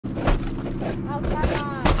Oh, come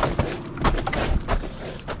on.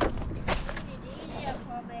 Make it easier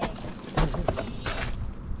for me.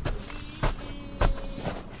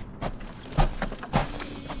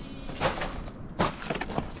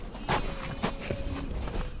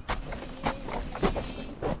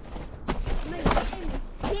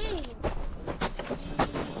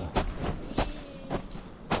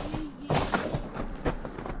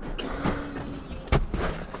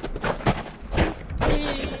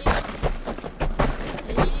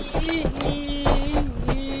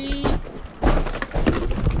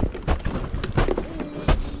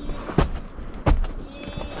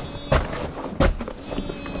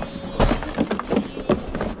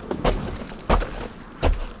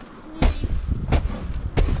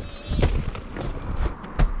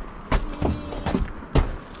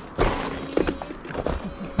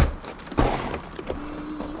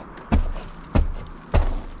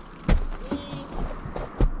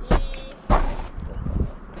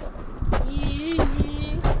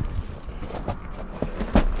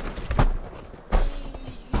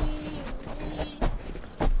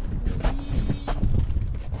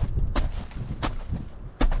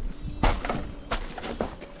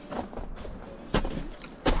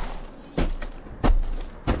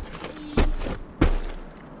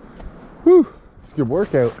 Whew, it's a good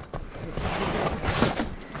workout.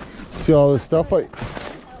 See all this stuff like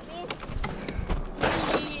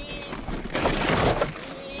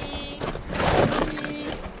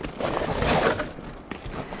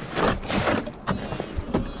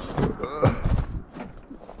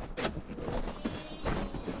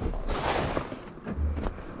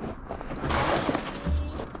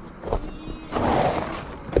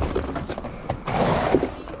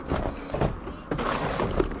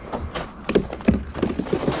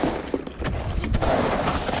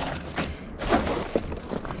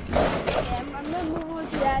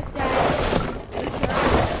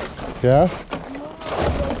yeah?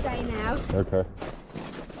 Okay.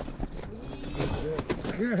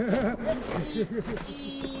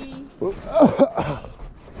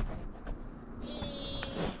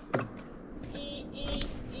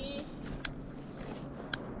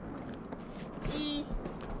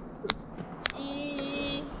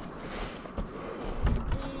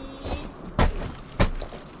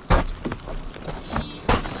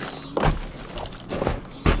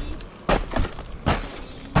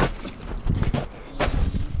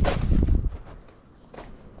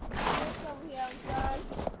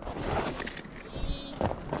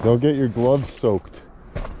 Don't get your gloves soaked.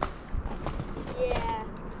 Yeah.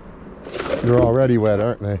 They're already wet,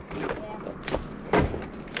 aren't they?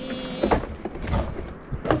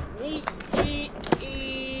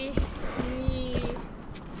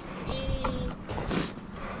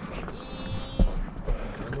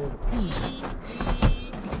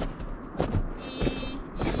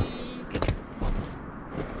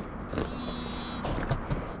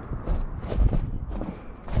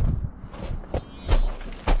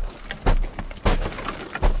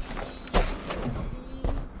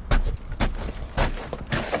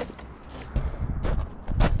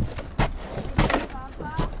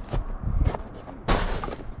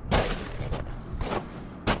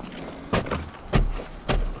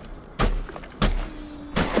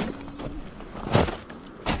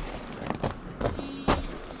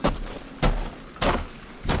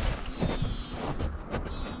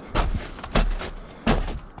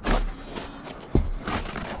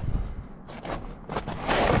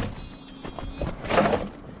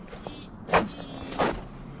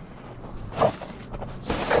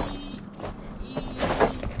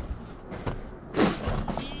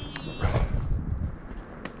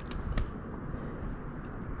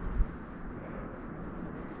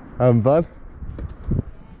 Having fun?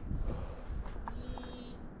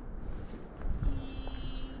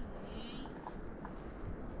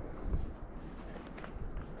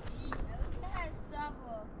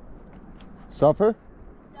 Supper?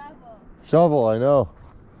 Shovel. Shovel, I know.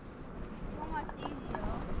 So much easier.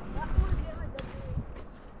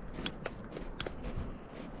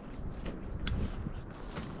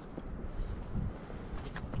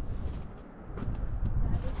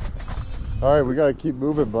 All right, we gotta keep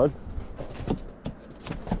moving, bud.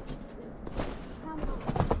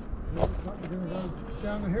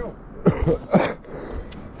 Down the hill.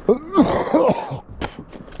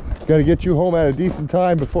 Gotta get you home at a decent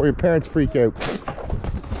time before your parents freak out.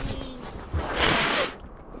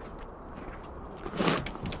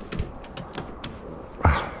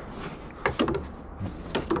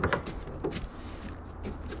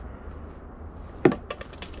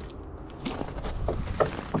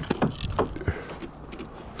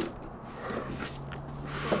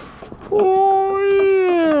 Oh.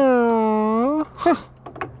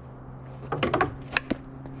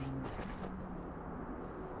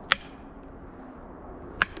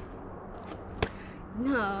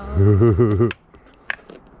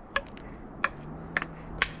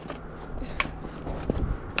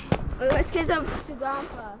 it's because of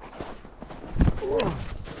Grandpa.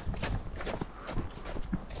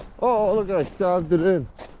 Oh, look, I stabbed it in.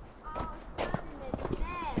 Oh, it's not in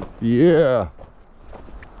the net. Yeah.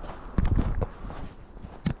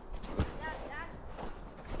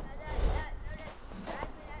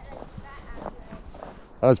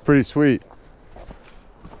 That's pretty sweet.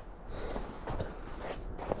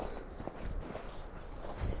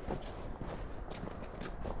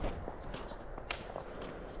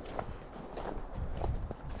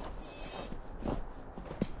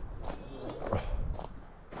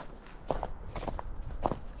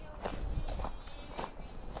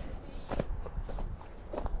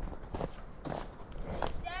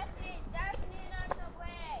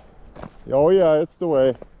 Oh yeah, it's the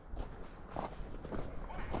way.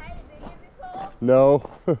 No.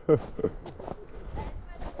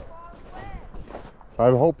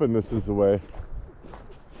 I'm hoping this is the way.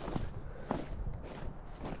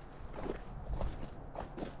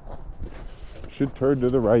 Should turn to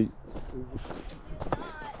the right.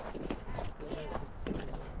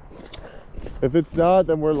 If it's not,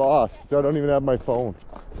 then we're lost. So I don't even have my phone.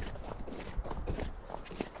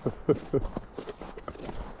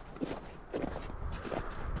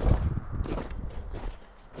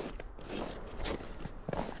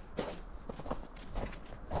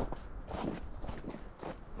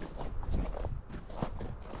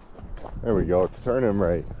 There we go, it's turning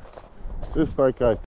right. Just like I